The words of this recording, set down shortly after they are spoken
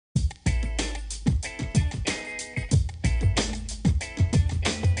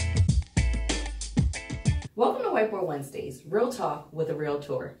Welcome to Whiteboard Wednesdays, Real Talk with a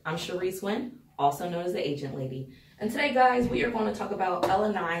Realtor. I'm Sharice Wynn, also known as the Agent Lady. And today, guys, we are going to talk about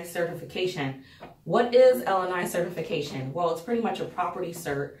L&I certification. What is L&I certification? Well, it's pretty much a property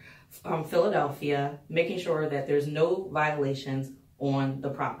cert from Philadelphia, making sure that there's no violations on the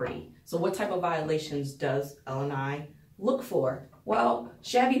property. So what type of violations does L&I look for? Well,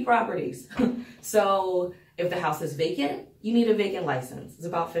 shabby properties. So if the house is vacant, you need a vacant license. It's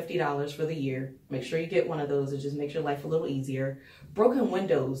about $50 for the year. Make sure you get one of those. It just makes your life a little easier. Broken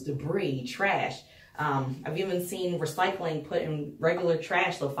windows, debris, trash. I've even seen recycling put in regular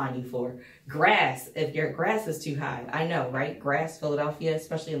trash they'll fine you for. Grass, if your grass is too high. I know, right? Grass, Philadelphia,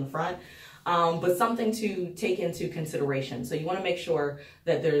 especially in the front. But something to take into consideration. So you want to make sure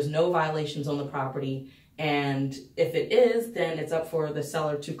that there's no violations on the property. And if it is, then it's up for the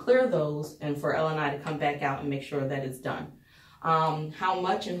seller to clear those and for L&I to come back out and make sure that it's done. How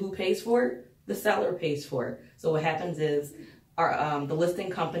much and who pays for it? The seller pays for it. So what happens is the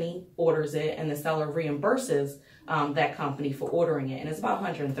listing company orders it and the seller reimburses that company for ordering it. And it's about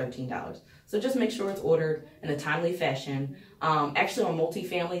 $113. So just make sure it's ordered in a timely fashion. Actually, on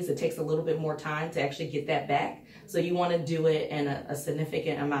multifamilies, it takes a little bit more time to actually get that back. So you want to do it in a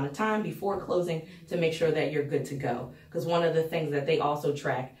significant amount of time before closing to make sure that you're good to go. Because one of the things that they also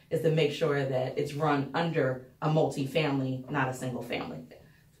track is to make sure that it's run under a multifamily, not a single family,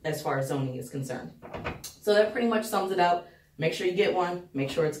 as far as zoning is concerned. So that pretty much sums it up. Make sure you get one, make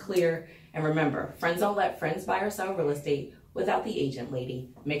sure it's clear. And remember, friends don't let friends buy or sell real estate without the agent lady.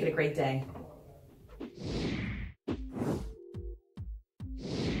 Make it a great day.